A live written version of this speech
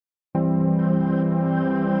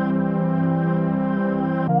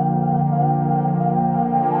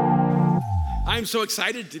I'm so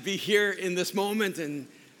excited to be here in this moment and,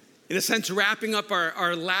 in a sense, wrapping up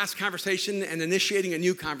our last conversation and initiating a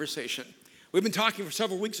new conversation. We've been talking for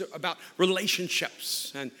several weeks about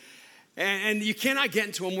relationships, and you cannot get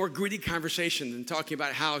into a more gritty conversation than talking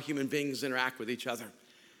about how human beings interact with each other.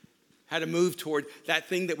 How to move toward that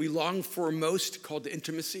thing that we long for most, called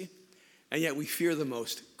intimacy, and yet we fear the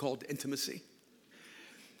most, called intimacy.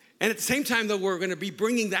 And at the same time, though, we're going to be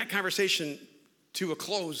bringing that conversation to a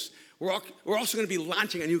close. We're also going to be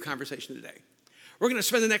launching a new conversation today. We're going to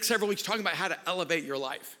spend the next several weeks talking about how to elevate your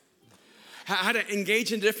life, how to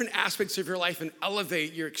engage in different aspects of your life and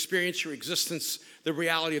elevate your experience, your existence, the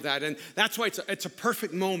reality of that. And that's why it's a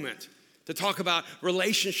perfect moment to talk about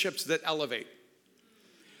relationships that elevate.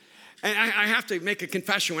 And I have to make a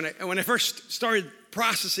confession. When I first started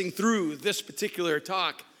processing through this particular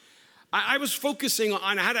talk, I was focusing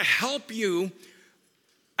on how to help you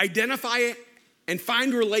identify and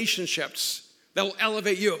find relationships that will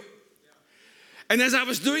elevate you. And as I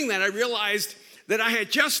was doing that, I realized that I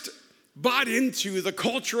had just bought into the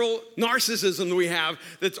cultural narcissism that we have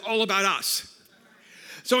that's all about us.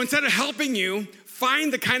 So instead of helping you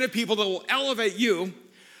find the kind of people that will elevate you,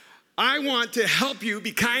 I want to help you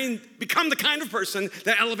become the kind of person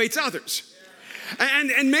that elevates others.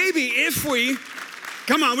 And maybe if we,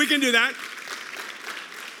 come on, we can do that.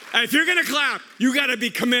 If you're gonna clap, you gotta be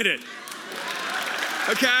committed.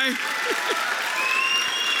 Okay?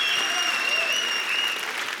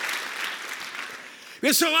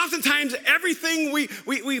 Because so oftentimes everything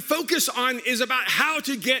we focus on is about how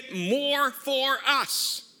to get more for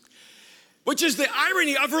us, which is the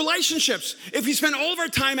irony of relationships. If you spend all of our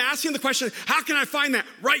time asking the question, how can I find that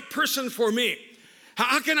right person for me?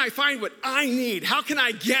 How can I find what I need? How can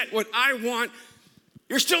I get what I want?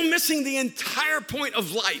 You're still missing the entire point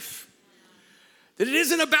of life. That it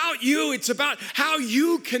isn't about you, it's about how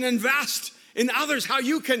you can invest in others, how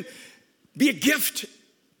you can be a gift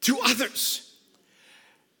to others.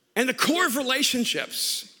 And the core of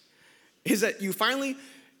relationships is that you finally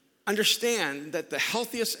understand that the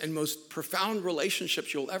healthiest and most profound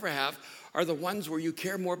relationships you'll ever have are the ones where you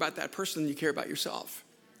care more about that person than you care about yourself.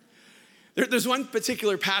 There's one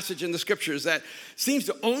particular passage in the scriptures that seems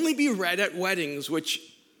to only be read at weddings, which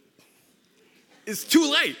is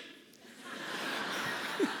too late.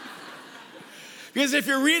 Because if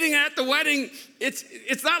you're reading at the wedding,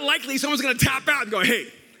 it's not likely someone's gonna tap out and go,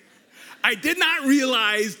 hey, I did not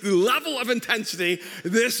realize the level of intensity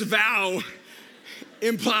this vow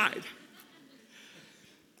implied.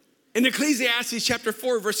 In Ecclesiastes chapter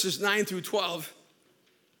 4, verses 9 through 12,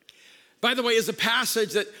 by the way, is a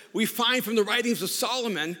passage that we find from the writings of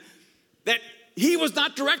Solomon that he was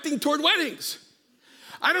not directing toward weddings.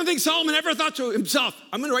 I don't think Solomon ever thought to himself,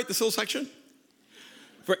 I'm gonna write this little section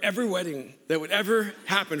for every wedding that would ever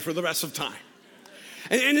happen for the rest of time.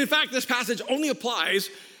 And in fact, this passage only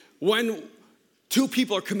applies when two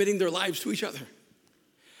people are committing their lives to each other.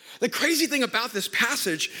 The crazy thing about this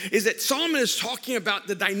passage is that Solomon is talking about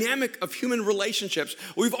the dynamic of human relationships.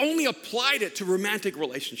 We've only applied it to romantic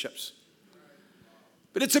relationships.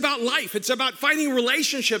 But it's about life. It's about finding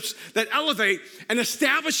relationships that elevate and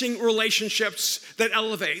establishing relationships that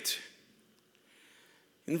elevate.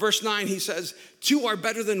 In verse 9, he says, two are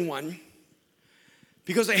better than one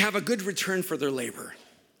because they have a good return for their labor.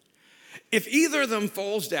 If either of them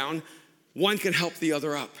falls down, one can help the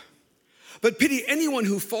other up. But pity anyone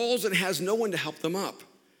who falls and has no one to help them up.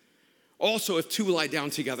 Also, if two lie down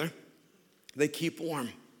together, they keep warm.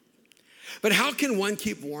 But how can one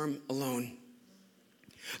keep warm alone?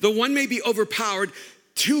 Though one may be overpowered,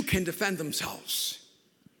 two can defend themselves.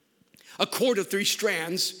 A cord of 3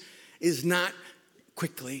 strands is not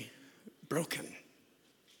quickly broken.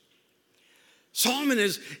 Solomon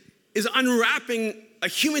is unwrapping a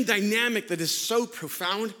human dynamic that is so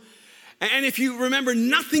profound. And if you remember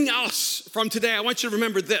nothing else from today, I want you to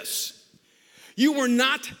remember this. You were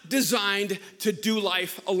not designed to do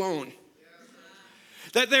life alone.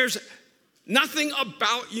 That there's nothing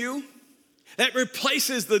about you that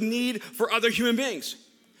replaces the need for other human beings.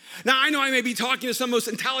 Now, I know I may be talking to some of the most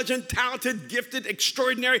intelligent, talented, gifted,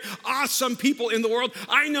 extraordinary, awesome people in the world.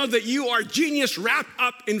 I know that you are genius wrapped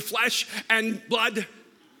up in flesh and blood.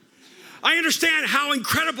 I understand how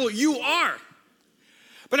incredible you are.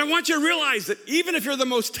 But I want you to realize that even if you're the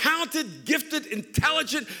most talented, gifted,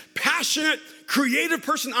 intelligent, passionate, creative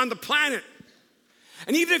person on the planet,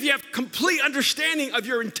 and even if you have complete understanding of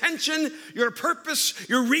your intention, your purpose,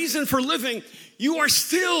 your reason for living, you are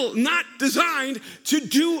still not designed to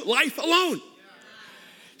do life alone.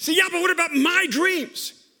 See, yeah, but what about my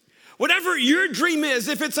dreams? Whatever your dream is,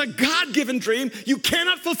 if it's a God-given dream, you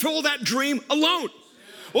cannot fulfill that dream alone.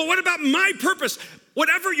 Well, what about my purpose?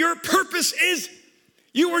 Whatever your purpose is,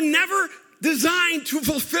 you were never designed to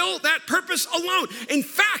fulfill that purpose alone. In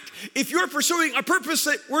fact, if you're pursuing a purpose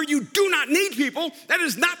where you do not need people, that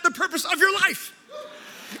is not the purpose of your life.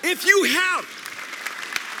 If you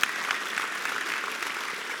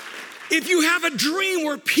have a dream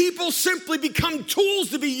where people simply become tools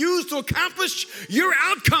to be used to accomplish your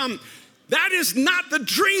outcome, that is not the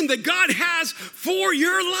dream that God has for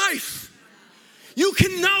your life. You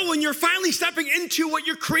can know when you're finally stepping into what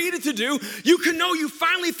you're created to do. You can know you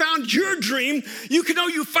finally found your dream. You can know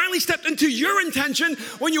you finally stepped into your intention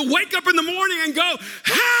when you wake up in the morning and go,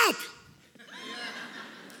 help!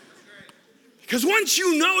 Because once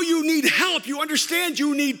you know you need help, you understand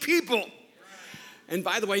you need people. And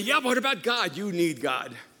by the way, yeah, but what about God? You need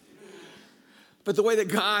God. But the way that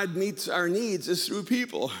God meets our needs is through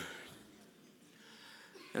people.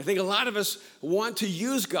 And I think a lot of us want to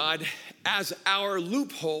use God as our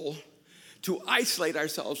loophole to isolate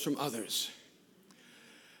ourselves from others.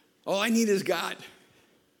 All I need is God.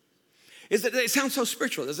 It sounds so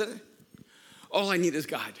spiritual, doesn't it? All I need is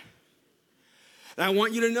God. And I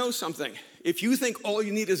want you to know something. If you think all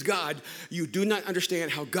you need is God, you do not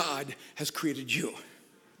understand how God has created you.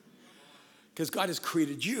 Because God has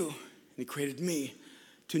created you, and he created me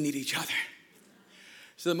to need each other.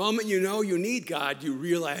 So the moment you know you need God, you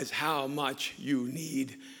realize how much you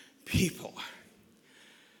need people.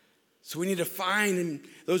 So we need to find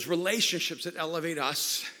those relationships that elevate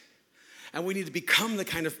us, and we need to become the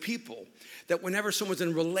kind of people that whenever someone's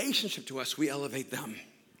in relationship to us, we elevate them.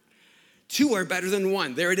 Two are better than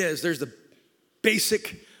one. There it is. There's the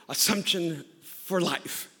basic assumption for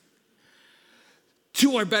life.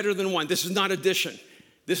 Two are better than one. This is not addition.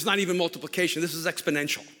 This is not even multiplication. This is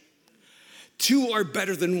exponential. Two are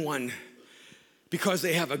better than one because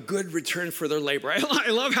they have a good return for their labor.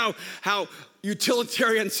 I love how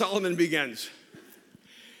utilitarian Solomon begins.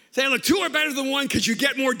 Saying, look, two are better than one because you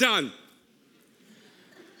get more done.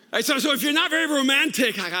 Right, so if you're not very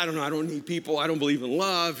romantic, like, I don't know, I don't need people, I don't believe in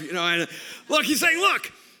love, and look, he's saying,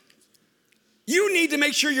 look, you need to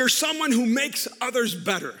make sure you're someone who makes others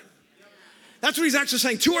better. That's what he's actually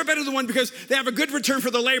saying. Two are better than one because they have a good return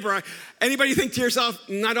for their labor. Anybody think to yourself,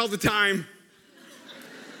 not all the time?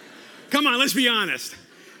 Come on, let's be honest.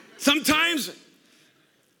 Sometimes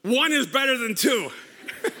one is better than two.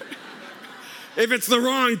 If it's the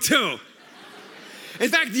wrong two. In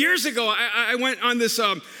fact, years ago, I went on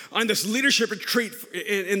this leadership retreat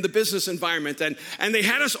in the business environment, and they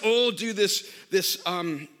had us all do this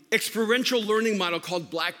experiential learning model called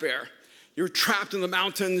Black Bear. You're trapped in the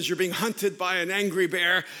mountains, you're being hunted by an angry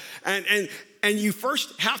bear, and you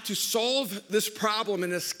first have to solve this problem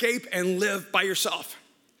and escape and live by yourself.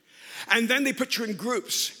 And then they put you in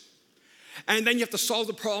groups, and then you have to solve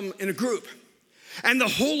the problem in a group. And the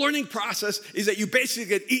whole learning process is that you basically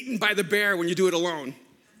get eaten by the bear when you do it alone.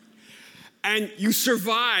 And you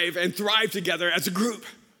survive and thrive together as a group.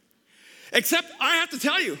 Except I have to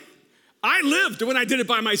tell you, I lived when I did it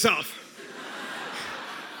by myself.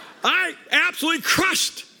 I absolutely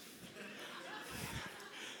crushed.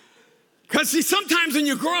 Because see, sometimes when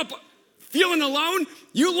you grow up feeling alone,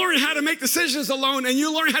 you learn how to make decisions alone, and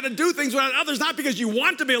you learn how to do things without others, not because you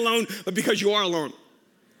want to be alone, but because you are alone.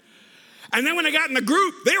 And then when I got in the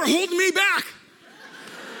group, they were holding me back.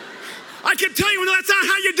 I kept telling you, no, that's not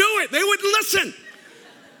how you do it. They wouldn't listen.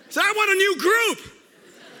 So I want a new group.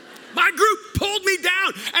 My group pulled me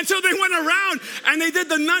down. And so they went around and they did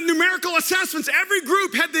the numerical assessments. Every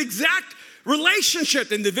group had the exact relationship.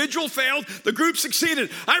 The individual failed, the group succeeded.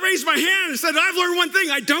 I raised my hand and said, I've learned one thing,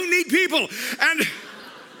 I don't need people. And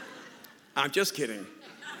I'm just kidding.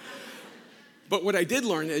 But what I did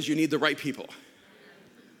learn is you need the right people.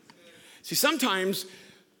 See, sometimes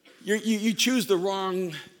you choose the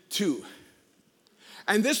wrong two.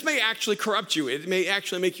 And this may actually corrupt you. It may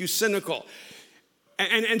actually make you cynical.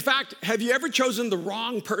 And in fact, have you ever chosen the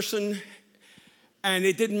wrong person and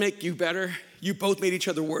it didn't make you better? You both made each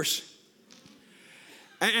other worse.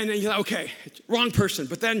 And then you're like, okay, wrong person.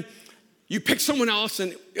 But then you pick someone else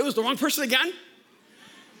and it was the wrong person again.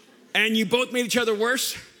 And you both made each other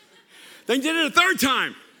worse. Then you did it a third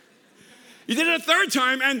time. You did it a third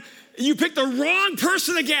time and you picked the wrong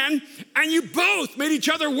person again and you both made each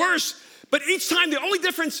other worse. But each time the only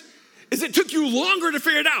difference is it took you longer to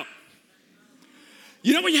figure it out.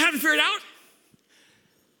 You know what you haven't figured out?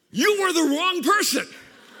 You were the wrong person.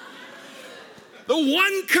 The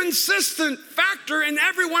one consistent factor in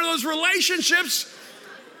every one of those relationships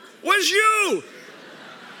was you.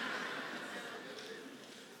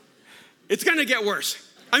 It's gonna get worse.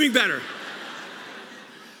 I mean better.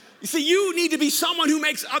 You see, you need to be someone who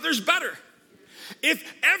makes others better.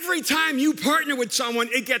 If every time you partner with someone,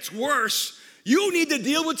 it gets worse, you need to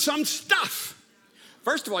deal with some stuff.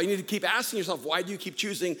 First of all, you need to keep asking yourself, why do you keep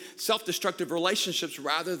choosing self-destructive relationships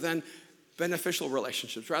rather than beneficial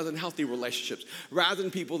relationships, rather than healthy relationships, rather than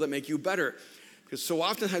people that make you better? Because so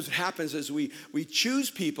oftentimes what happens is we choose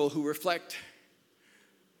people who reflect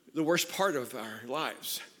the worst part of our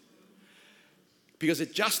lives because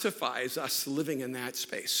it justifies us living in that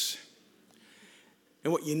space.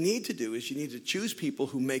 And what you need to do is you need to choose people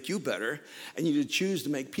who make you better, and you need to choose to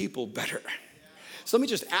make people better. So let me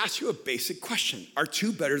just ask you a basic question. Are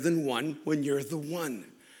two better than one when you're the one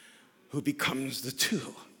who becomes the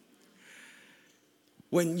two?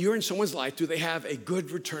 When you're in someone's life, do they have a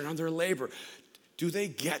good return on their labor? Do they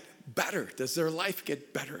get better? Does their life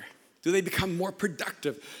get better? Do they become more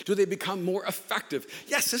productive? Do they become more effective?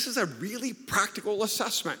 Yes, this is a really practical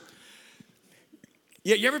assessment.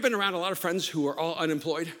 Yeah, you ever been around a lot of friends who are all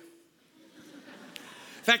unemployed?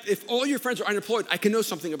 In fact, if all your friends are unemployed, I can know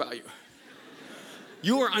something about you.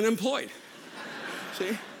 You are unemployed.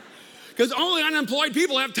 See? Because only unemployed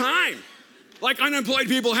people have time, like unemployed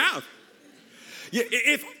people have.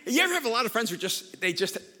 If you ever have a lot of friends who they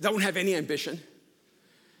just don't have any ambition?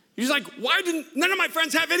 You're just like, why didn't none of my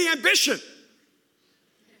friends have any ambition?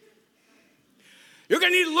 You're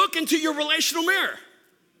going to need to look into your relational mirror.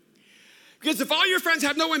 Because if all your friends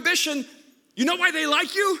have no ambition, you know why they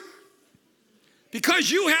like you?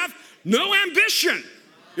 Because you have no ambition.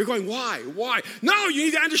 You're going, why? Why? No, you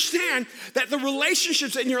need to understand that the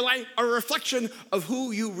relationships in your life are a reflection of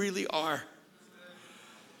who you really are.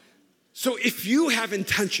 So if you have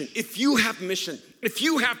intention, if you have mission, if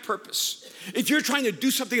you have purpose, if you're trying to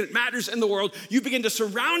do something that matters in the world, you begin to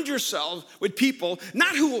surround yourself with people,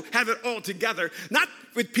 not who have it all together, not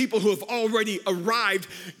with people who have already arrived.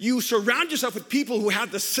 You surround yourself with people who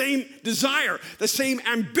have the same desire, the same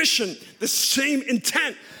ambition, the same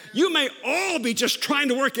intent. You may all be just trying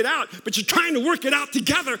to work it out, but you're trying to work it out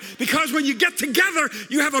together, because when you get together,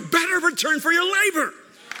 you have a better return for your labor.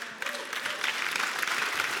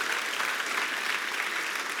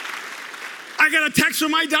 I got a text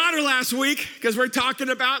from my daughter last week because we're talking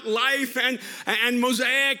about life and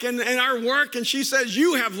Mosaic and our work, and she says,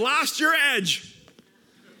 "You have lost your edge."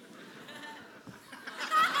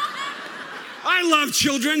 I love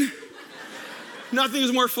children. Nothing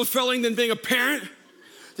is more fulfilling than being a parent.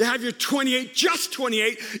 To have your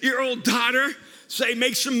 28-year-old daughter say,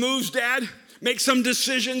 "Make some moves, Dad. Make some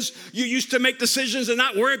decisions." You used to make decisions and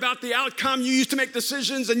not worry about the outcome. You used to make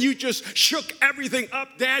decisions and you just shook everything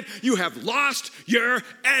up, Dad. You have lost your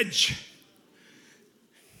edge.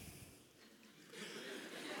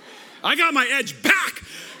 I got my edge back.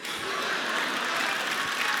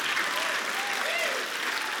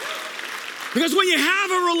 Because when you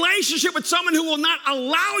have a relationship with someone who will not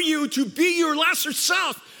allow you to be your lesser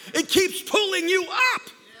self, it keeps pulling you up.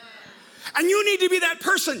 And you need to be that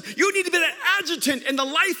person. You need to be that adjutant in the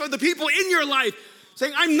life of the people in your life,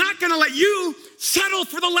 saying, "I'm not going to let you settle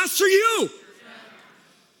for the lesser you."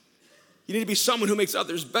 You need to be someone who makes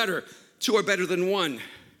others better. Two are better than one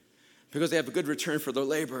because they have a good return for their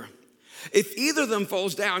labor. If either of them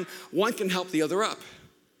falls down, one can help the other up.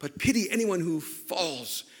 But pity anyone who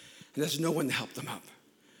falls and there's no one to help them up.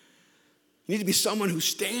 You need to be someone who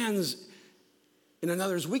stands in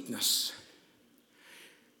another's weakness.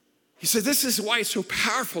 He said, this is why it's so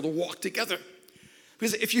powerful to walk together.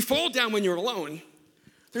 Because if you fall down when you're alone,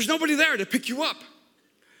 there's nobody there to pick you up.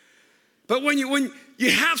 But when you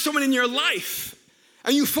have someone in your life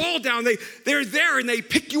and you fall down, they're there and they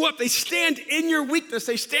pick you up. They stand in your weakness.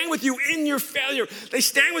 They stand with you in your failure. They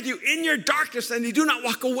stand with you in your darkness, and they do not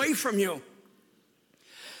walk away from you.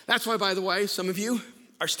 That's why, by the way, some of you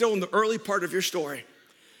are still in the early part of your story.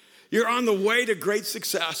 You're on the way to great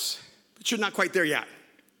success, but you're not quite there yet.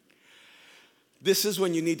 This is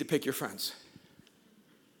when you need to pick your friends.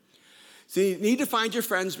 So you need to find your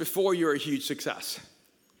friends before you're a huge success.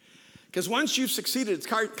 Because once you've succeeded, it's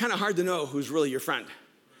kind of hard to know who's really your friend.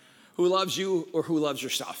 Who loves you or who loves your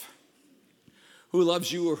stuff. Who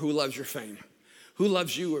loves you or who loves your fame. Who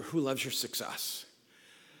loves you or who loves your success.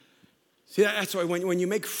 See, that's why when you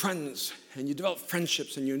make friends and you develop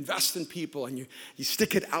friendships and you invest in people and you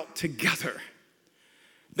stick it out together,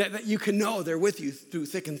 that you can know they're with you through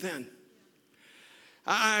thick and thin.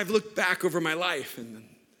 I've looked back over my life and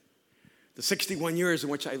the 61 years in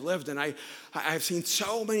which I lived, and I've seen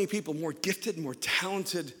so many people more gifted, more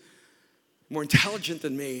talented, more intelligent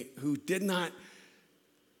than me who did not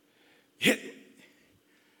hit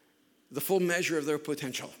the full measure of their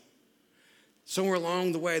potential. Somewhere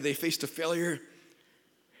along the way, they faced a failure.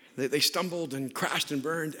 They stumbled and crashed and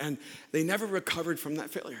burned, and they never recovered from that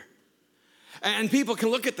failure. And people can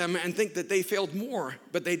look at them and think that they failed more,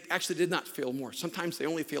 but they actually did not fail more. Sometimes they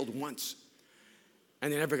only failed once,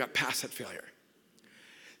 and they never got past that failure.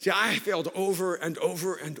 See, I failed over and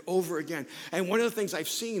over and over again. And one of the things I've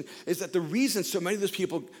seen is that the reason so many of those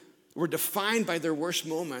people were defined by their worst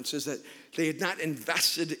moments is that they had not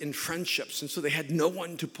invested in friendships, and so they had no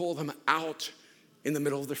one to pull them out in the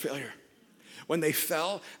middle of their failure. When they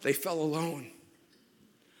fell alone.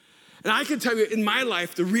 And I can tell you in my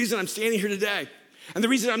life, the reason I'm standing here today, and the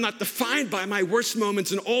reason I'm not defined by my worst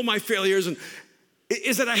moments and all my failures,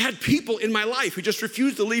 is that I had people in my life who just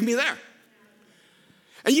refused to leave me there.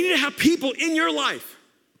 And you need to have people in your life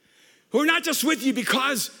who are not just with you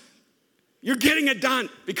because you're getting it done,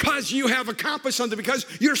 because you have accomplished something, because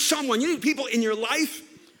you're someone. You need people in your life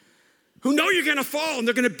who know you're gonna fall, and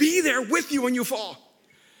they're gonna be there with you when you fall.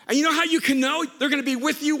 And you know how you can know they're gonna be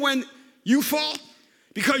with you when you fall?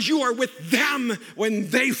 Because you are with them when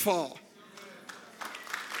they fall.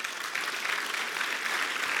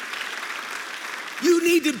 You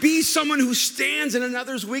need to be someone who stands in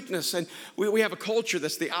another's weakness. And we have a culture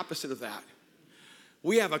that's the opposite of that.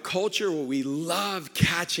 We have a culture where we love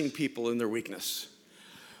catching people in their weakness.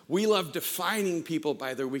 We love defining people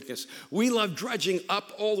by their weakness. We love dredging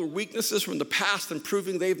up all their weaknesses from the past and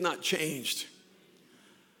proving they've not changed.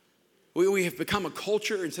 We have become a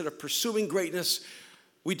culture, instead of pursuing greatness,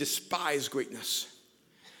 we despise greatness.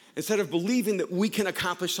 Instead of believing that we can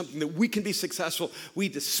accomplish something, that we can be successful, we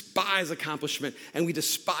despise accomplishment and we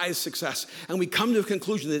despise success. And we come to a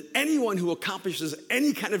conclusion that anyone who accomplishes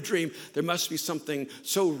any kind of dream, there must be something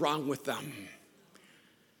so wrong with them.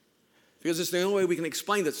 Because it's the only way we can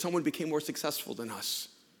explain that someone became more successful than us,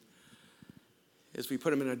 is we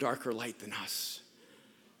put them in a darker light than us.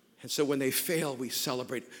 And so when they fail, we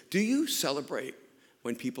celebrate. Do you celebrate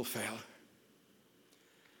when people fail?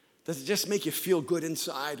 Does it just make you feel good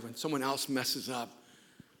inside when someone else messes up,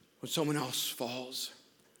 when someone else falls?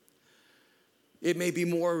 It may be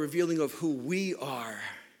more revealing of who we are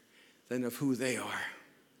than of who they are.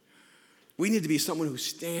 We need to be someone who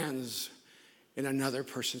stands in another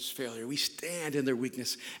person's failure. We stand in their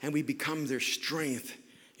weakness and we become their strength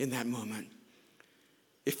in that moment.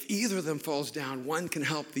 If either of them falls down, one can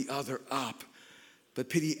help the other up. But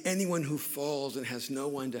pity anyone who falls and has no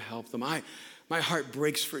one to help them. My heart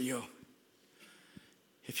breaks for you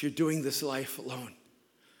if you're doing this life alone.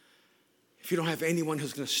 If you don't have anyone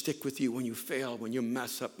who's going to stick with you when you fail, when you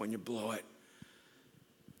mess up, when you blow it.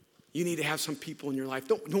 You need to have some people in your life.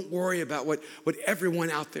 Don't worry about what everyone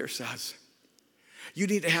out there says. You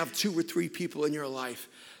need to have 2 or 3 people in your life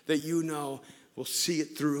that you know will see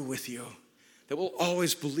it through with you, that will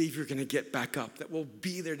always believe you're going to get back up, that will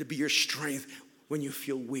be there to be your strength when you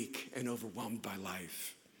feel weak and overwhelmed by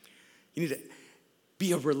life. You need to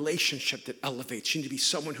be a relationship that elevates. You need to be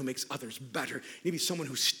someone who makes others better. You need to be someone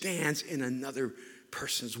who stands in another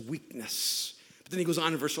person's weakness. But then he goes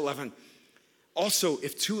on in verse 11. Also,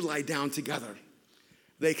 if 2 lie down together,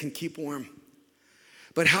 they can keep warm.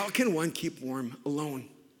 But how can one keep warm alone?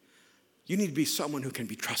 You need to be someone who can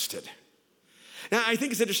be trusted. Now, I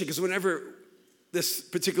think it's interesting because whenever this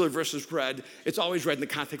particular verse is read, it's always read in the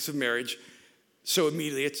context of marriage. So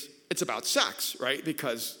immediately it's about sex, right?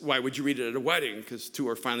 Because why would you read it at a wedding? Because 2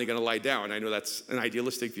 are finally going to lie down. I know that's an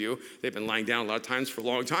idealistic view. They've been lying down a lot of times for a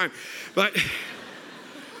long time. But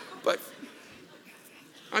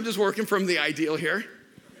I'm just working from the ideal here.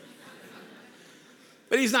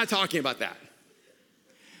 But he's not talking about that.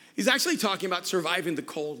 He's actually talking about surviving the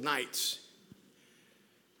cold nights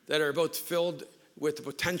that are both filled with the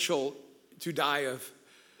potential to die of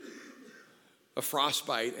a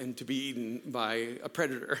frostbite and to be eaten by a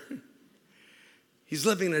predator. He's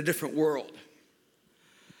living in a different world.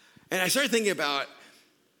 And I started thinking about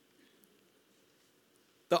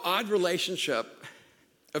the odd relationship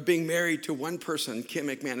of being married to one person, Kim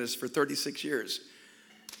McManus, for 36 years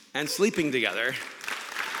and sleeping together.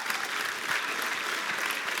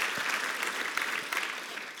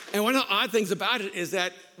 And one of the odd things about it is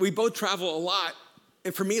that we both travel a lot,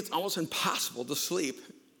 and for me, it's almost impossible to sleep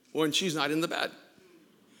when she's not in the bed.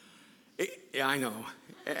 Yeah, I know.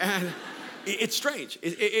 And it's strange.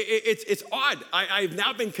 It's odd. I've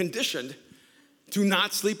now been conditioned to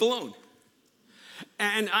not sleep alone.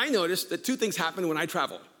 And I noticed that 2 things happen when I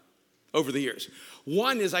travel over the years.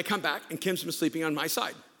 One is I come back and Kim's been sleeping on my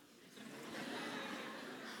side,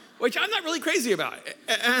 which I'm not really crazy about.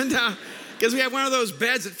 And because we have one of those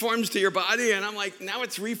beds that forms to your body, and I'm like, now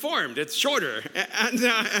it's reformed. It's shorter.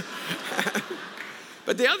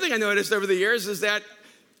 But the other thing I noticed over the years is that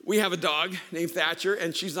we have a dog named Thatcher,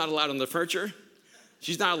 and she's not allowed on the furniture.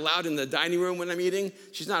 She's not allowed in the dining room when I'm eating.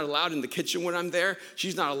 She's not allowed in the kitchen when I'm there.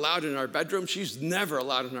 She's not allowed in our bedroom. She's never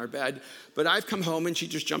allowed in our bed. But I've come home and she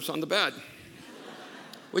just jumps on the bed,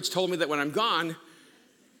 which told me that when I'm gone,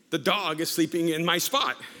 the dog is sleeping in my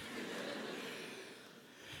spot,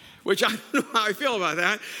 which I don't know how I feel about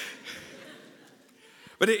that.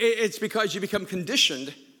 But it's because you become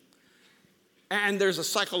conditioned, and there's a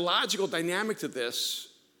psychological dynamic to this,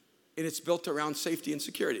 and it's built around safety and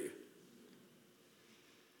security.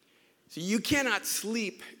 So you cannot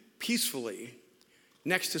sleep peacefully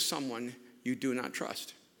next to someone you do not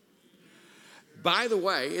trust. By the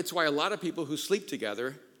way, it's why a lot of people who sleep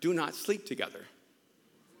together do not sleep together.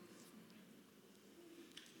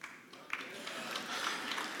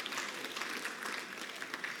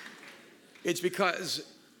 It's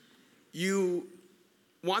because you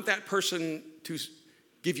want that person to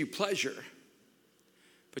give you pleasure,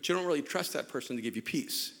 but you don't really trust that person to give you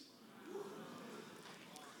peace.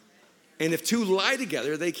 And if two lie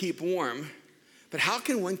together, they keep warm. But how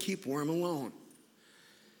can one keep warm alone?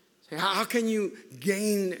 How can you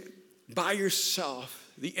gain by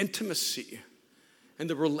yourself the intimacy and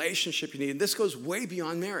the relationship you need? And this goes way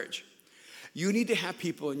beyond marriage. You need to have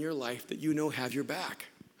people in your life that you know have your back.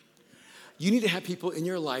 You need to have people in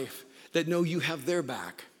your life that know you have their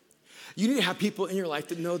back. You need to have people in your life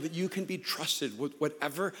that know that you can be trusted with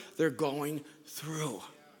whatever they're going through.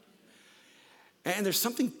 And there's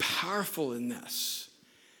something powerful in this.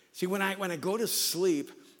 See, when I go to sleep,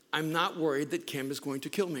 I'm not worried that Kim is going to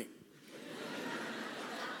kill me.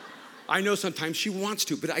 I know sometimes she wants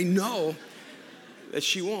to, but I know that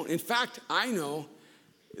she won't. In fact, I know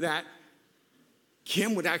that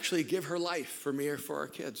Kim would actually give her life for me or for our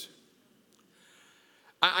kids.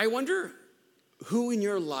 I wonder who in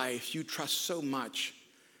your life you trust so much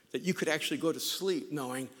that you could actually go to sleep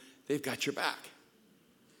knowing they've got your back.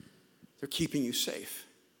 They're keeping you safe.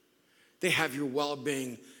 They have your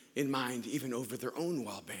well-being in mind, even over their own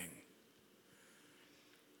well-being.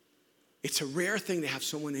 It's a rare thing to have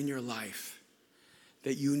someone in your life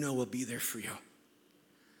that you know will be there for you.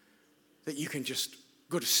 That you can just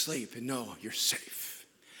go to sleep and know you're safe.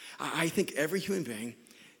 I think every human being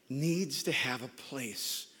needs to have a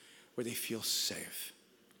place where they feel safe.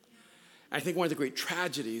 I think one of the great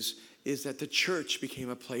tragedies is that the church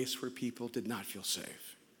became a place where people did not feel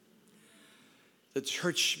safe. The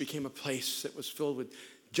church became a place that was filled with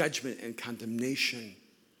judgment and condemnation,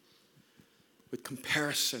 with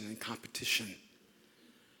comparison and competition.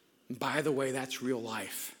 And by the way, that's real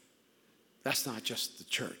life. That's not just the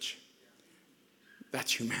church.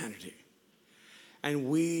 That's humanity. And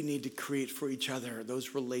we need to create for each other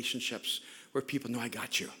those relationships where people know, I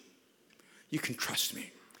got you. You can trust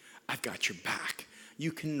me. I've got your back.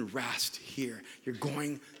 You can rest here. You're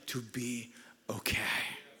going to be okay.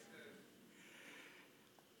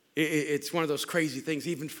 It's one of those crazy things,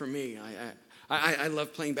 even for me. I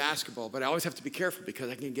love playing basketball, but I always have to be careful because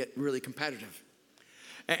I can get really competitive.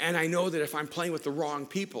 And I know that if I'm playing with the wrong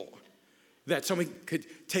people, that someone could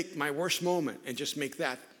take my worst moment and just make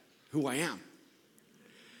that who I am.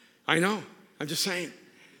 I know. I'm just saying.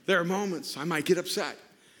 There are moments I might get upset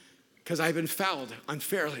because I've been fouled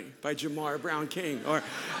unfairly by Jamar Brown King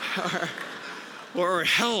or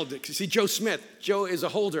held. See, Joe Smith. Joe is a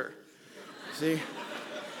holder. See?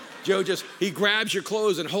 Joe he grabs your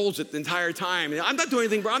clothes and holds it the entire time. I'm not doing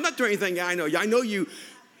anything, bro. I'm not doing anything. Yeah, I know. I know you're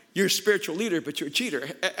a spiritual leader, but you're a cheater.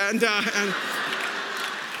 And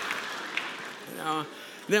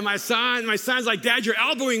then my son's like, Dad, you're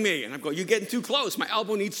elbowing me. And I'm going, you're getting too close. My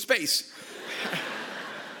elbow needs space.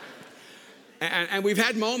 and we've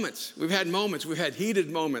had moments. We've had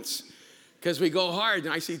heated moments because we go hard.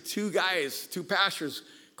 And I see two pastors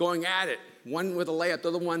going at it. One with a layup, the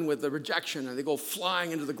other one with the rejection. And they go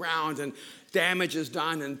flying into the ground and damage is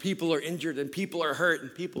done and people are injured and people are hurt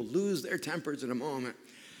and people lose their tempers in a moment.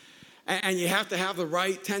 And you have to have the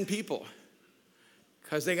right 10 people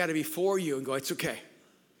because they got to be for you and go, it's okay.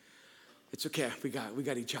 It's okay. We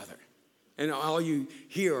got each other. And all you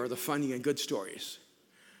hear are the funny and good stories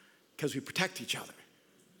because we protect each other.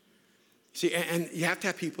 See, and you have to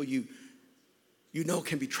have people you know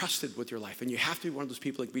can be trusted with your life. And you have to be one of those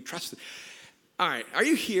people that can be trusted. All right, are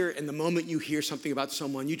you here and the moment you hear something about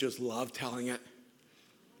someone, you just love telling it?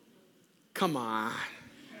 Come on.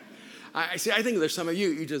 I think there's some of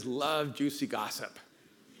you just love juicy gossip.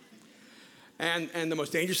 And the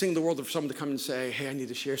most dangerous thing in the world is for someone to come and say, hey, I need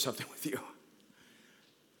to share something with you.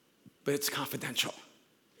 But it's confidential.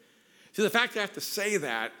 See, the fact that I have to say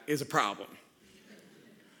that is a problem.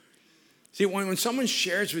 See, when someone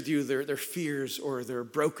shares with you their fears or their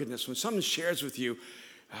brokenness, when someone shares with you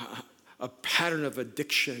a pattern of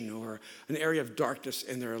addiction or an area of darkness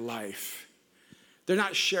in their life, they're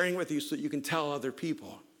not sharing with you so that you can tell other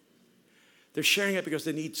people. They're sharing it because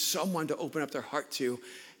they need someone to open up their heart to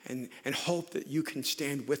and hope that you can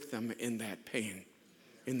stand with them in that pain,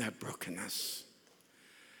 in that brokenness.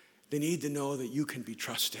 They need to know that you can be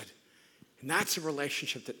trusted. And that's a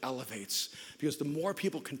relationship that elevates, because the more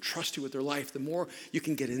people can trust you with their life, the more you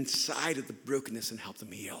can get inside of the brokenness and help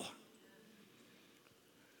them heal.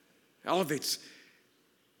 It elevates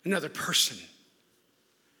another person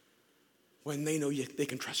when they know they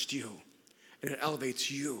can trust you. And it elevates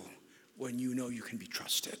you when you know you can be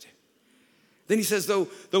trusted. Then he says, though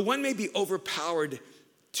one may be overpowered,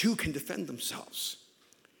 two can defend themselves.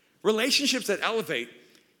 Relationships that elevate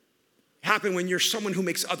happen when you're someone who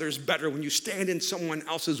makes others better, when you stand in someone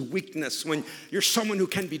else's weakness, when you're someone who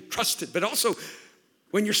can be trusted, but also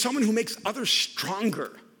when you're someone who makes others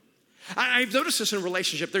stronger. I've noticed this in a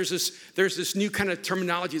relationship. There's this new kind of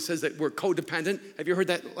terminology that says that we're codependent. Have you heard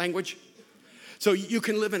that language? So you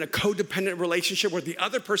can live in a codependent relationship where the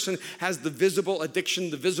other person has the visible addiction,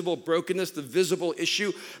 the visible brokenness, the visible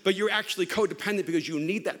issue, but you're actually codependent because you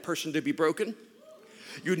need that person to be broken.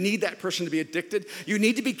 You need that person to be addicted. You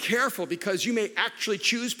need to be careful because you may actually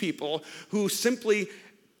choose people who simply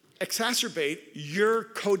exacerbate your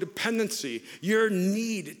codependency, your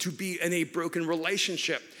need to be in a broken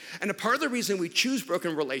relationship. And a part of the reason we choose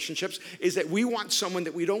broken relationships is that we want someone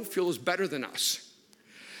that we don't feel is better than us.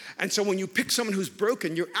 And so when you pick someone who's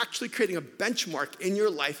broken, you're actually creating a benchmark in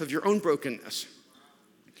your life of your own brokenness.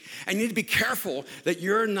 And you need to be careful that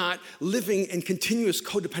you're not living in continuous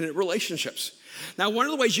codependent relationships. Now, one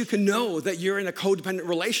of the ways you can know that you're in a codependent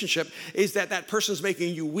relationship is that that person's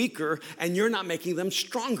making you weaker and you're not making them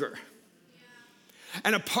stronger. Yeah.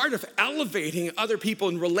 And a part of elevating other people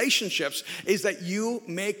in relationships is that you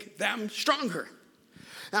make them stronger.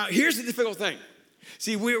 Now, here's the difficult thing.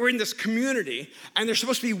 See, we're in this community and there's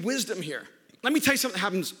supposed to be wisdom here. Let me tell you something that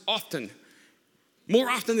happens often, more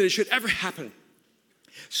often than it should ever happen.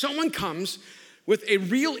 Someone comes with a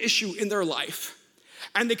real issue in their life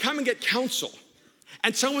and they come and get counsel.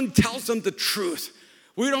 And someone tells them the truth.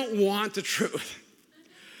 We don't want the truth.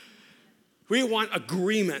 We want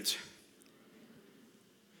agreement.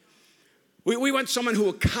 We want someone who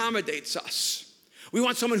accommodates us. We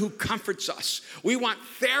want someone who comforts us. We want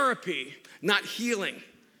therapy, not healing.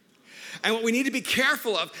 And what we need to be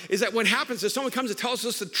careful of is that what happens is someone comes and tells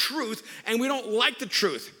us the truth and we don't like the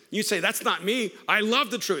truth. You say, that's not me. I love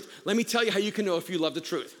the truth. Let me tell you how you can know if you love the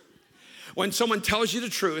truth. When someone tells you the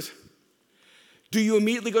truth, do you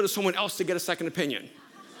immediately go to someone else to get a second opinion?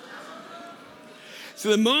 So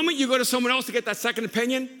the moment you go to someone else to get that second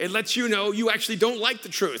opinion, it lets you know you actually don't like the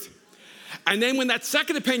truth. And then when that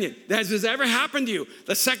second opinion, has this ever happened to you?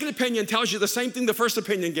 The second opinion tells you the same thing the first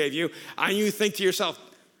opinion gave you, and you think to yourself,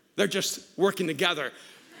 they're just working together.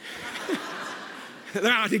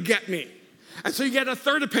 They're out to get me. And so you get a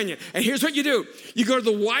third opinion. And here's what you do. You go to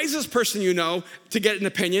the wisest person you know to get an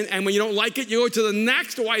opinion. And when you don't like it, you go to the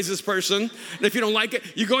next wisest person. And if you don't like it,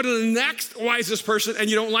 you go to the next wisest person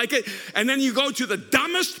and you don't like it. And then you go to the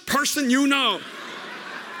dumbest person you know.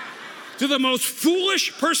 To the most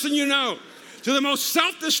foolish person you know. To the most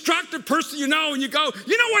self-destructive person you know. And you go,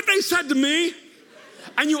 you know what they said to me?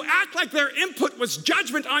 And you act like their input was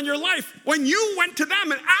judgment on your life when you went to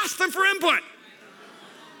them and asked them for input.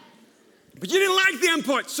 But you didn't like the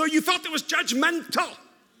input, so you felt it was judgmental.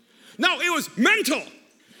 No, it was mental.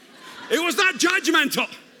 It was not judgmental.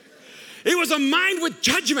 It was a mind with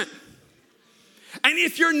judgment. And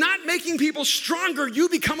if you're not making people stronger, you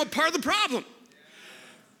become a part of the problem.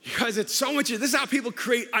 Because it's so much, this is how people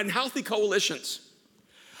create unhealthy coalitions.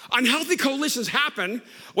 Unhealthy coalitions happen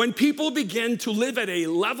when people begin to live at a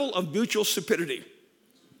level of mutual stupidity.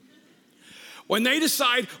 When they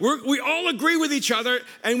decide we all agree with each other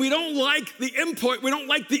and we don't like the input, we don't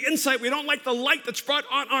like the insight, we don't like the light that's brought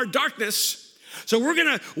on our darkness. So we're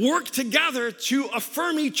going to work together to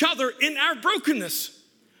affirm each other in our brokenness.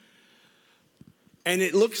 And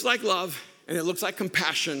it looks like love and it looks like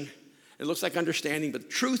compassion. It looks like understanding. But the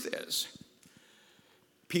truth is,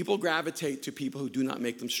 people gravitate to people who do not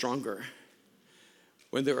make them stronger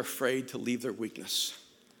when they're afraid to leave their weakness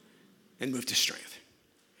and move to strength.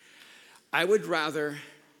 I would rather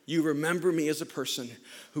you remember me as a person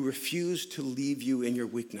who refused to leave you in your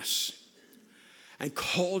weakness and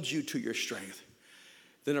called you to your strength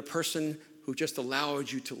than a person who just allowed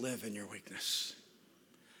you to live in your weakness.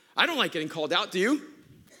 I don't like getting called out, do you?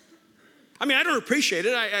 I mean, I don't appreciate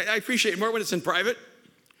it. I appreciate it more when it's in private.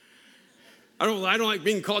 I don't like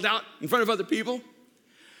being called out in front of other people.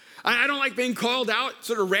 I don't like being called out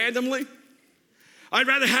sort of randomly. I'd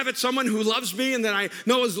rather have it someone who loves me and that I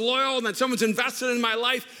know is loyal and that someone's invested in my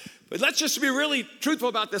life. But let's just be really truthful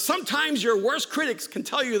about this. Sometimes your worst critics can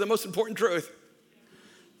tell you the most important truth.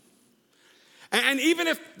 And even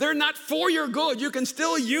if they're not for your good, you can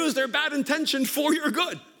still use their bad intention for your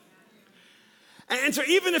good. And so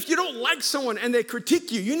even if you don't like someone and they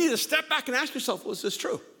critique you, you need to step back and ask yourself, well, is this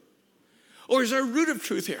true? Or is there a root of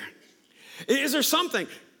truth here? Is there something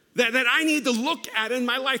that I need to look at in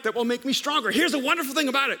my life that will make me stronger? Here's the wonderful thing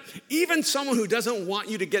about it. Even someone who doesn't want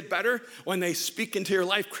you to get better, when they speak into your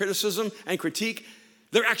life criticism and critique,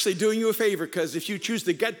 they're actually doing you a favor, because if you choose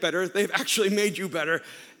to get better, they've actually made you better.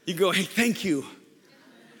 You go, hey, thank you.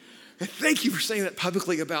 And thank you for saying that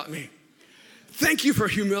publicly about me. Thank you for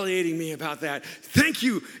humiliating me about that. Thank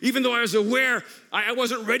you, even though I was aware I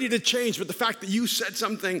wasn't ready to change, but the fact that you said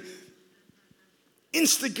something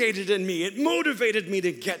instigated in me, it motivated me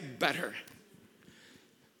to get better.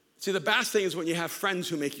 See, the best thing is when you have friends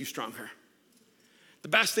who make you stronger. The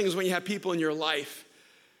best thing is when you have people in your life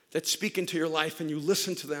that speak into your life and you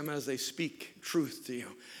listen to them as they speak truth to you.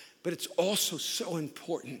 But it's also so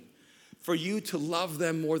important for you to love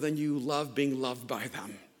them more than you love being loved by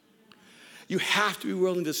them. You have to be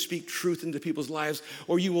willing to speak truth into people's lives,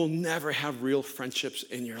 or you will never have real friendships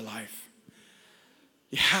in your life.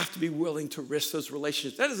 You have to be willing to risk those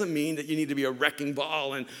relationships. That doesn't mean that you need to be a wrecking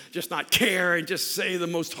ball and just not care and just say the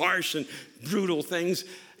most harsh and brutal things.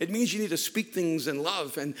 It means you need to speak things in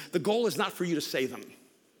love, and the goal is not for you to say them.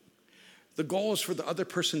 The goal is for the other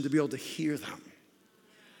person to be able to hear them.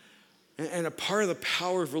 And a part of the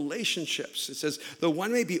power of relationships, it says, though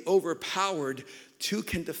one may be overpowered, two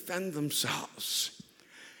can defend themselves.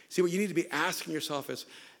 See, what you need to be asking yourself is,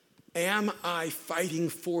 am I fighting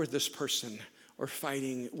for this person or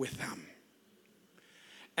fighting with them?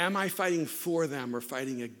 Am I fighting for them or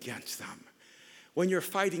fighting against them? When you're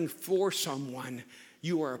fighting for someone,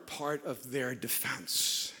 you are a part of their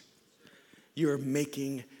defense. You're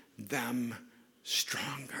making them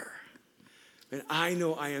stronger. And I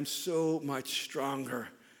know I am so much stronger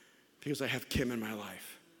because I have Kim in my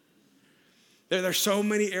life. There are so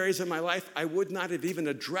many areas in my life I would not have even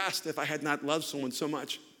addressed if I had not loved someone so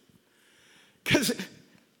much. Because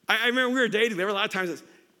I remember when we were dating, there were a lot of times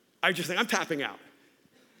I just think, I'm tapping out.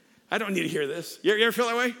 I don't need to hear this. You ever feel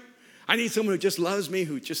that way? I need someone who just loves me,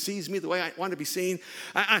 who just sees me the way I want to be seen.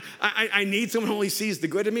 I need someone who only sees the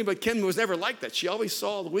good in me, but Kim was never like that. She always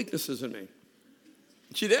saw the weaknesses in me.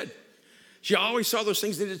 She did. She always saw those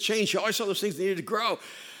things needed to change. She always saw those things needed to grow.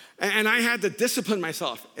 And I had to discipline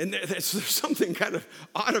myself. And there's something kind of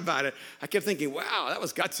odd about it. I kept thinking, wow, that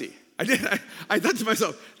was gutsy. I thought to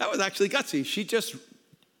myself, that was actually gutsy. She just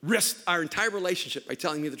risked our entire relationship by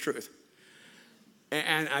telling me the truth.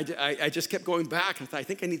 And I just kept going back. And I thought, I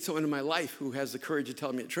think I need someone in my life who has the courage to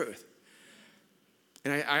tell me the truth.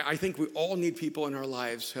 And I think we all need people in our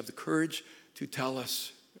lives who have the courage to tell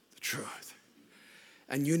us the truth.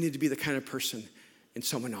 And you need to be the kind of person in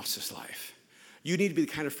someone else's life. You need to be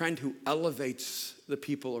the kind of friend who elevates the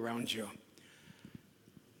people around you.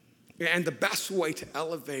 And the best way to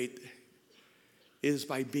elevate is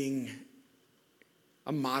by being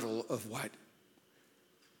a model of what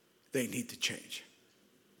they need to change.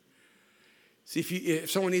 See,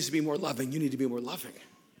 if someone needs to be more loving, you need to be more loving.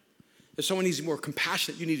 If someone needs to be more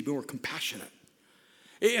compassionate, you need to be more compassionate.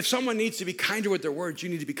 If someone needs to be kinder with their words, you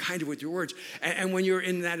need to be kinder with your words. And when you're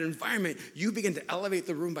in that environment, you begin to elevate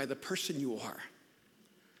the room by the person you are.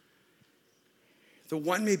 The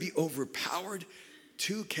one may be overpowered,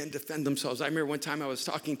 two can defend themselves. I remember one time I was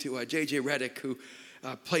talking to J.J. Redick, who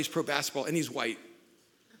plays pro basketball, and he's white.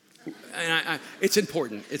 And it's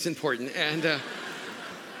important. And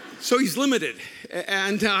so he's limited.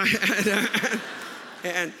 And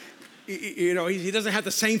you know, he doesn't have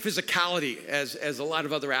the same physicality as a lot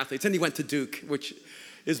of other athletes. And he went to Duke, which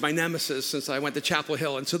is my nemesis since I went to Chapel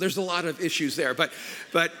Hill. And so there's a lot of issues there. But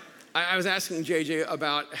I was asking JJ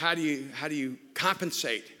about how do you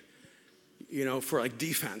compensate, you know, for like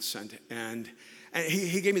defense. And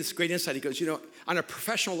he gave me this great insight. He goes, you know, on a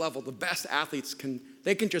professional level, the best athletes can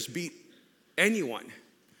just beat anyone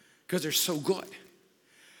because they're so good.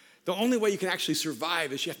 The only way you can actually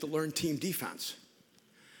survive is you have to learn team defense.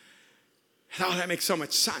 Oh, that makes so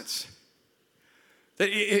much sense. That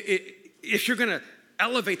if you're going to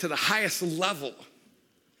elevate to the highest level,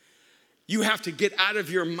 you have to get out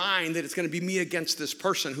of your mind that it's going to be me against this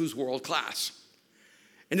person who's world class.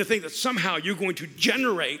 And to think that somehow you're going to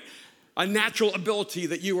generate a natural ability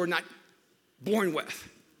that you were not born with.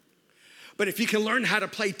 But if you can learn how to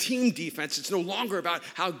play team defense, it's no longer about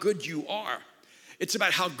how good you are. It's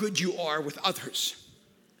about how good you are with others.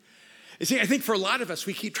 You see, I think for a lot of us,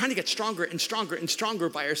 we keep trying to get stronger and stronger and stronger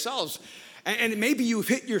by ourselves. And maybe you've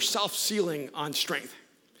hit your self-ceiling on strength.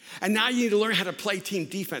 And now you need to learn how to play team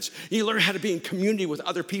defense. You need to learn how to be in community with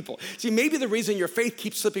other people. See, maybe the reason your faith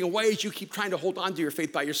keeps slipping away is you keep trying to hold on to your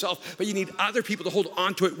faith by yourself, but you need other people to hold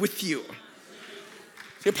on to it with you.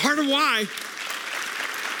 See, part of why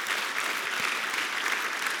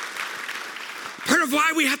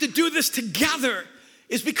we have to do this together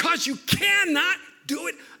is because you cannot do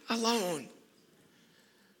it alone.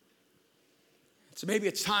 So maybe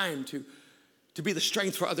it's time to be the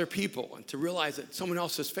strength for other people and to realize that someone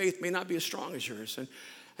else's faith may not be as strong as yours.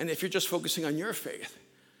 And if you're just focusing on your faith,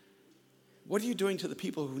 what are you doing to the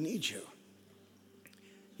people who need you?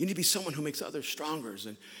 You need to be someone who makes others stronger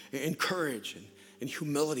and encourage and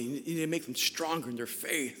humility. You need to make them stronger in their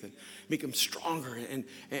faith and make them stronger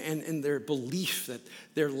in their belief that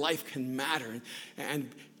their life can matter. And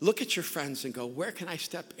look at your friends and go, where can I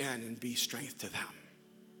step in and be strength to them?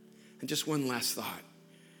 And just one last thought.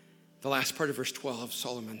 The last part of verse 12,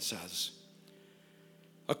 Solomon says,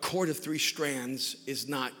 a cord of 3 strands is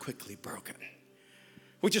not quickly broken.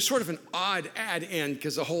 Which is sort of an odd add-in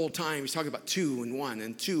because the whole time he's talking about 2 and 1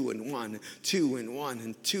 and 2 and 1, 2 and 1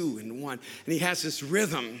 and 2 and 1. And he has this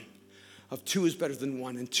rhythm of 2 is better than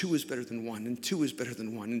 1 and 2 is better than 1 and 2 is better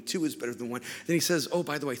than 1 and 2 is better than 1. Then he says, oh,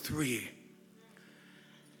 by the way, 3.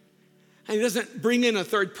 And he doesn't bring in a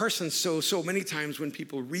third person. So many times when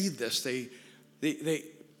people read this, they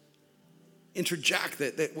interject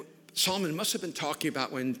that Solomon must have been talking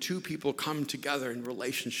about when 2 people come together in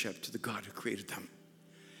relationship to the God who created them.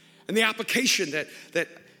 And the application that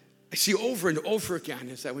I see over and over again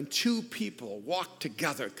is that when 2 people walk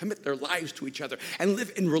together, commit their lives to each other, and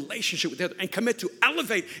live in relationship with each other, and commit to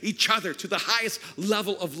elevate each other to the highest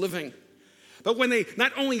level of living. But when they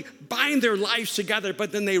not only bind their lives together,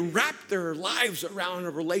 but then they wrap their lives around a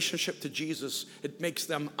relationship to Jesus, it makes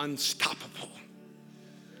them unstoppable.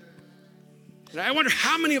 And I wonder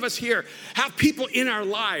how many of us here have people in our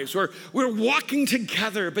lives where we're walking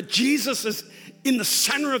together, but Jesus is in the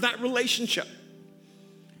center of that relationship.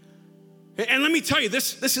 And let me tell you,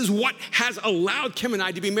 this is what has allowed Kim and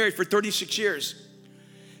I to be married for 36 years.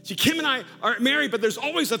 See, Kim and I are married, but there's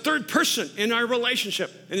always a third person in our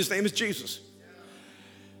relationship, and his name is Jesus.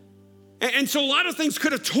 And so a lot of things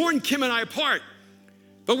could have torn Kim and I apart.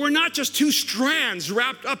 But we're not just 2 strands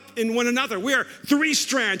wrapped up in one another. We are 3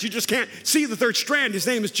 strands. You just can't see the third strand. His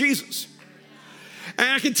name is Jesus. And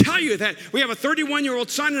I can tell you that we have a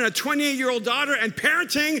 31-year-old son and a 28-year-old daughter, and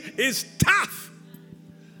parenting is tough.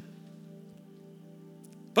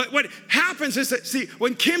 But what happens is that, see,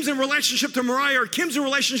 when Kim's in relationship to Mariah, or Kim's in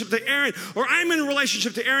relationship to Aaron, or I'm in a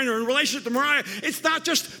relationship to Aaron, or in relationship to Mariah, it's not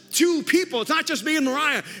just 2 people. It's not just me and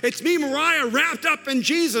Mariah. It's me and Mariah wrapped up in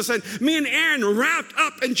Jesus, and me and Aaron wrapped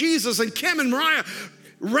up in Jesus, and Kim and Mariah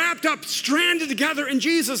wrapped up, stranded together in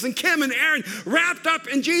Jesus, and Kim and Aaron wrapped up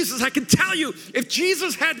in Jesus. I can tell you, if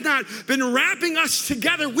Jesus had not been wrapping us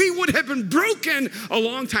together, we would have been broken a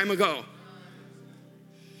long time ago.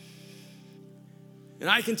 And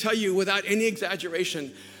I can tell you without any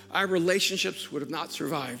exaggeration, our relationships would have not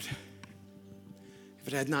survived if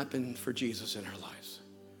it had not been for Jesus in our lives.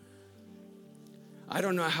 I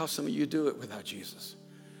don't know how some of you do it without Jesus.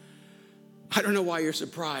 I don't know why you're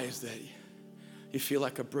surprised that you feel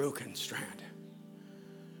like a broken strand.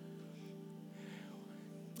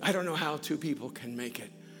 I don't know how 2 people can make it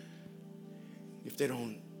if they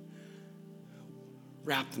don't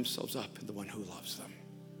wrap themselves up in the one who loves them.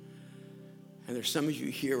 And there's some of you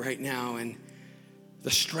here right now, and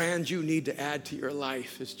the strand you need to add to your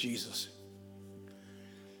life is Jesus.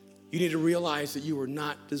 You need to realize that you were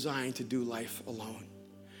not designed to do life alone.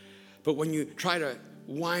 But when you try to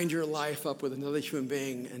wind your life up with another human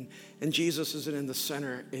being and Jesus isn't in the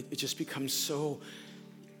center, it just becomes so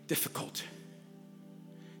difficult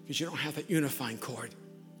because you don't have that unifying cord.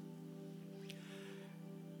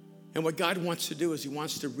 And what God wants to do is he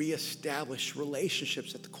wants to reestablish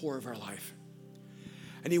relationships at the core of our life.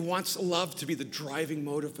 And he wants love to be the driving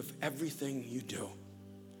motive of everything you do.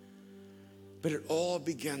 But it all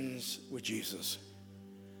begins with Jesus.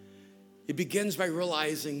 It begins by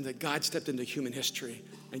realizing that God stepped into human history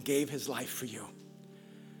and gave his life for you.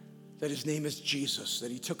 That his name is Jesus,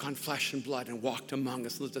 that he took on flesh and blood and walked among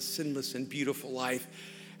us, lived a sinless and beautiful life,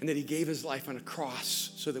 and that he gave his life on a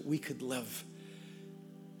cross so that we could live.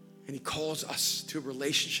 And he calls us to a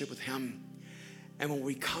relationship with him. And when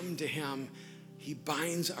we come to him, he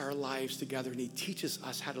binds our lives together and he teaches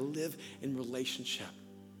us how to live in relationship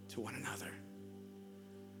to one another.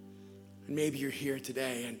 And maybe you're here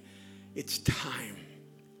today and it's time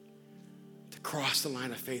to cross the line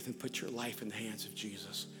of faith and put your life in the hands of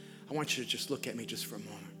Jesus. I want you to just look at me just for a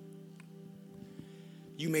moment.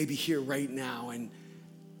 You may be here right now and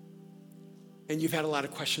you've had a lot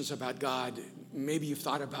of questions about God. Maybe you've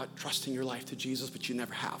thought about trusting your life to Jesus, but you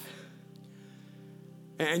never have.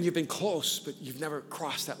 And you've been close, but you've never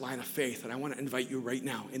crossed that line of faith. And I want to invite you right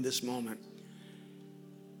now in this moment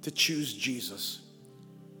to choose Jesus,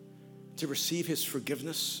 to receive his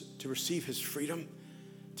forgiveness, to receive his freedom,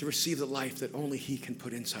 to receive the life that only he can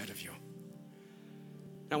put inside of you.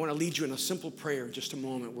 And I want to lead you in a simple prayer in just a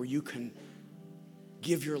moment where you can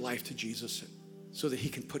give your life to Jesus so that he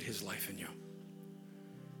can put his life in you.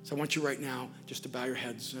 So I want you right now just to bow your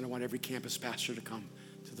heads, and I want every campus pastor to come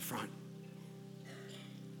to the front.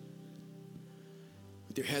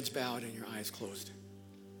 With your heads bowed and your eyes closed.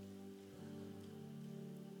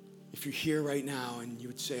 If you're here right now and you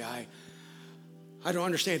would say, I don't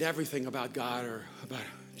understand everything about God or about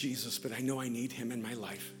Jesus, but I know I need him in my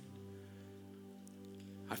life.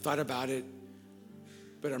 I've thought about it,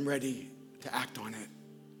 but I'm ready to act on it.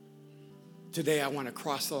 Today I want to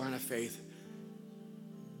cross the line of faith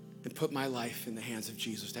and put my life in the hands of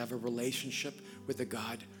Jesus, to have a relationship with a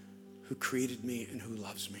God who created me and who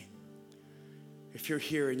loves me. If you're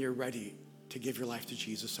here and you're ready to give your life to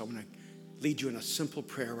Jesus, I want to lead you in a simple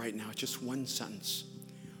prayer right now. It's just one sentence.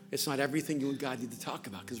 It's not everything you and God need to talk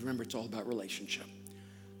about, because remember, it's all about relationship.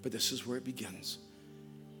 But this is where it begins.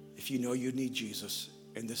 If you know you need Jesus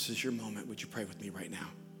and this is your moment, would you pray with me right now?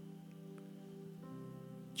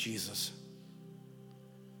 Jesus,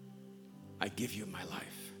 I give you my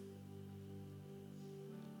life.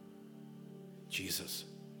 Jesus,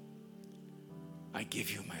 I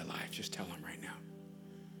give you my life. Just tell him right now.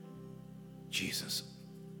 Jesus,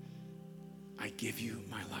 I give you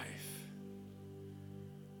my life.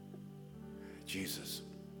 Jesus,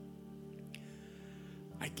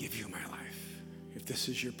 I give you my life. If this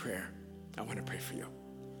is your prayer, I want to pray for you.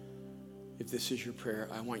 If this is your prayer,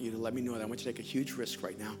 I want you to let me know that I want you to take a huge risk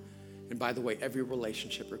right now. And by the way, every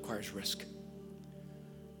relationship requires risk.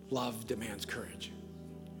 Love demands courage.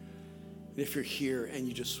 And if you're here and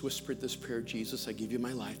you just whispered this prayer, Jesus, I give you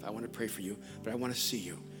my life, I want to pray for you, but I want to see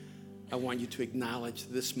you. I want you to acknowledge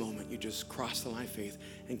this moment you just crossed the line of faith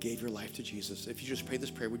and gave your life to Jesus. If you just pray this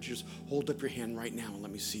prayer, would you just hold up your hand right now and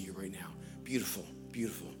let me see you right now? Beautiful,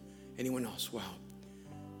 beautiful. Anyone else? Wow.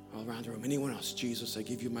 All around the room. Anyone else? Jesus, I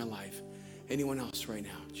give you my life. Anyone else right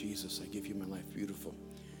now? Jesus, I give you my life. Beautiful.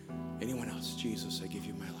 Anyone else? Jesus, I give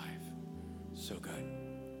you my life. So good.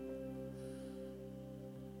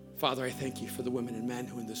 Father, I thank you for the women and men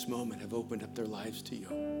who in this moment have opened up their lives to you.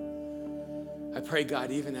 I pray,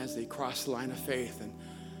 God, even as they cross the line of faith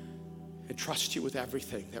and trust you with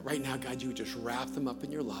everything, that right now, God, you would just wrap them up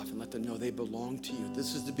in your love and let them know they belong to you.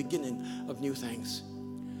 This is the beginning of new things.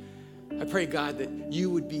 I pray, God, that you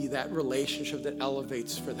would be that relationship that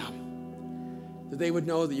elevates for them. That they would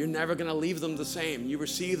know that you're never going to leave them the same. You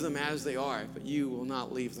receive them as they are, but you will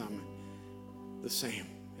not leave them the same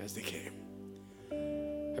as they came.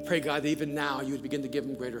 I pray, God, that even now you would begin to give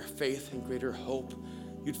them greater faith and greater hope.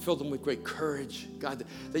 You'd fill them with great courage, God,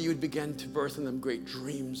 that you would begin to birth in them great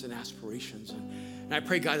dreams and aspirations. And I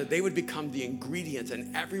pray, God, that they would become the ingredients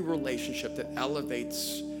in every relationship that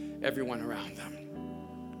elevates everyone around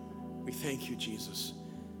them. We thank you, Jesus,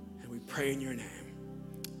 and we pray in your name.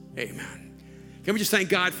 Amen. Can we just thank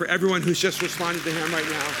God for everyone who's just responded to him right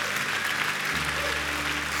now?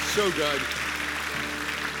 So good.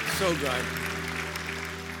 So good.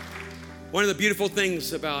 One of the beautiful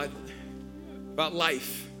things about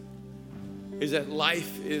life is that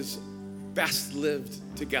life is best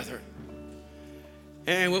lived together.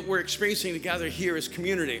 And what we're experiencing together here is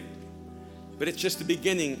community. But it's just the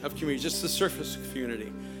beginning of community, just the surface of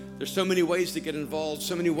community. There's so many ways to get involved,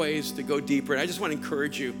 so many ways to go deeper. And I just want to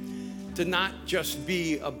encourage you to not just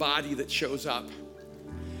be a body that shows up,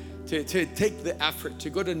 to take the effort, to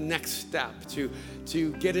go to the next step,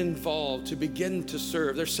 to get involved, to begin to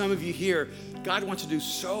serve. There's some of you here, God wants to do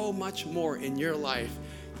so much more in your life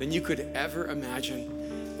than you could ever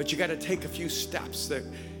imagine. But you got to take a few steps that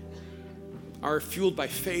are fueled by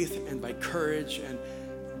faith and by courage. And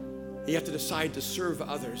you have to decide to serve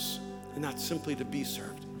others and not simply to be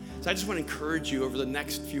served. So I just want to encourage you over the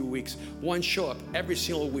next few weeks. One, show up every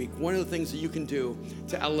single week. One of the things that you can do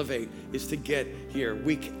to elevate is to get here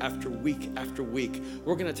week after week after week.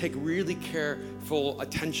 We're going to take really careful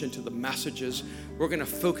attention to the messages. We're going to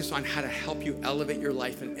focus on how to help you elevate your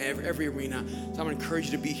life in every arena. So I'm going to encourage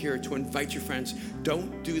you to be here, to invite your friends.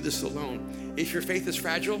 Don't do this alone. If your faith is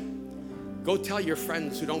fragile, go tell your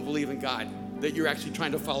friends who don't believe in God that you're actually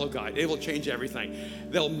trying to follow God. It will change everything.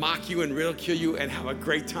 They'll mock you and ridicule you and have a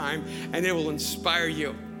great time, and it will inspire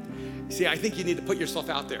you. See, I think you need to put yourself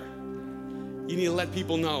out there. You need to let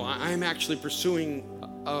people know, I'm actually pursuing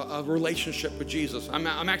a relationship with Jesus. I'm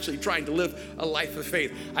actually trying to live a life of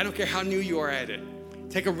faith. I don't care how new you are at it.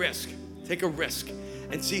 Take a risk. Take a risk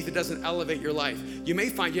and see if it doesn't elevate your life. You may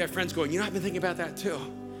find you have friends going, I've been thinking about that too,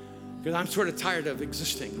 because I'm sort of tired of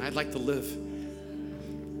existing. I'd like to live.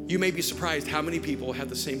 You may be surprised how many people have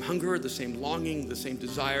the same hunger, the same longing, the same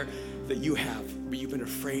desire that you have, but you've been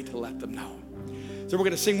afraid to let them know. So we're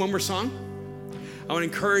going to sing one more song. I want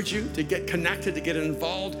to encourage you to get connected, to get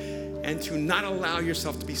involved, and to not allow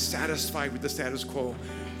yourself to be satisfied with the status quo.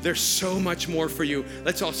 There's so much more for you.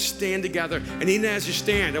 Let's all stand together. And even as you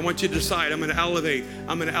stand, I want you to decide, I'm going to elevate,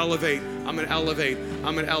 I'm going to elevate, I'm going to elevate,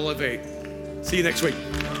 I'm going to elevate. See you next week.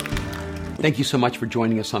 Thank you so much for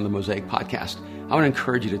joining us on the Mosaic Podcast. I want to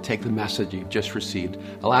encourage you to take the message you've just received,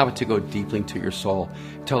 allow it to go deeply into your soul,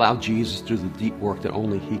 to allow Jesus to do the deep work that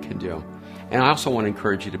only He can do. And I also want to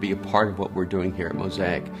encourage you to be a part of what we're doing here at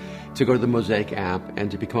Mosaic, to go to the Mosaic app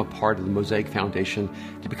and to become a part of the Mosaic Foundation,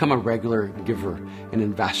 to become a regular giver and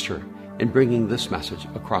investor in bringing this message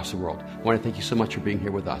across the world. I want to thank you so much for being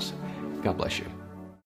here with us. God bless you.